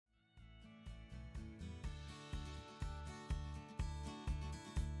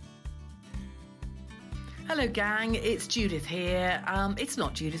Hello gang, it's Judith here. It's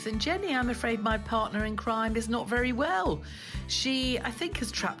not Judith and Jenny. I'm afraid my partner in crime is not very well. She, I think,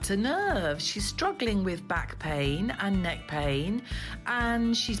 has trapped a nerve. She's struggling with back pain and neck pain,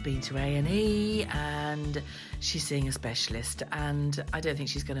 and she's been to A&E and she's seeing a specialist, and I don't think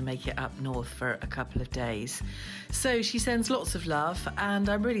she's going to make it up north for a couple of days. So she sends lots of love, and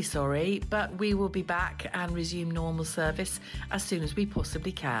I'm really sorry, but we will be back and resume normal service as soon as we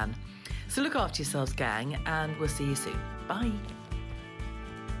possibly can. So look after yourselves, gang, and we'll see you soon. Bye.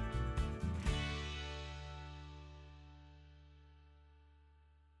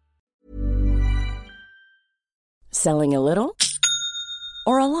 Selling a little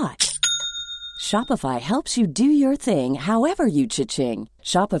or a lot? Shopify helps you do your thing however you cha-ching.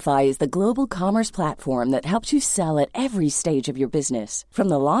 Shopify is the global commerce platform that helps you sell at every stage of your business. From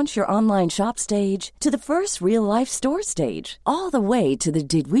the launch your online shop stage to the first real-life store stage, all the way to the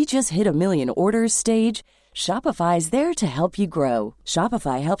did we just hit a million orders stage. Shopify is there to help you grow.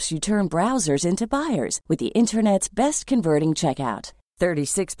 Shopify helps you turn browsers into buyers with the internet's best converting checkout.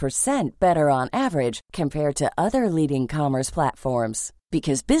 36% better on average compared to other leading commerce platforms.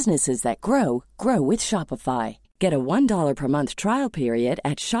 Because businesses that grow, grow with Shopify. Get a $1 per month trial period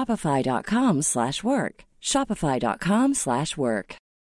at shopify.com/work. Shopify.com/work.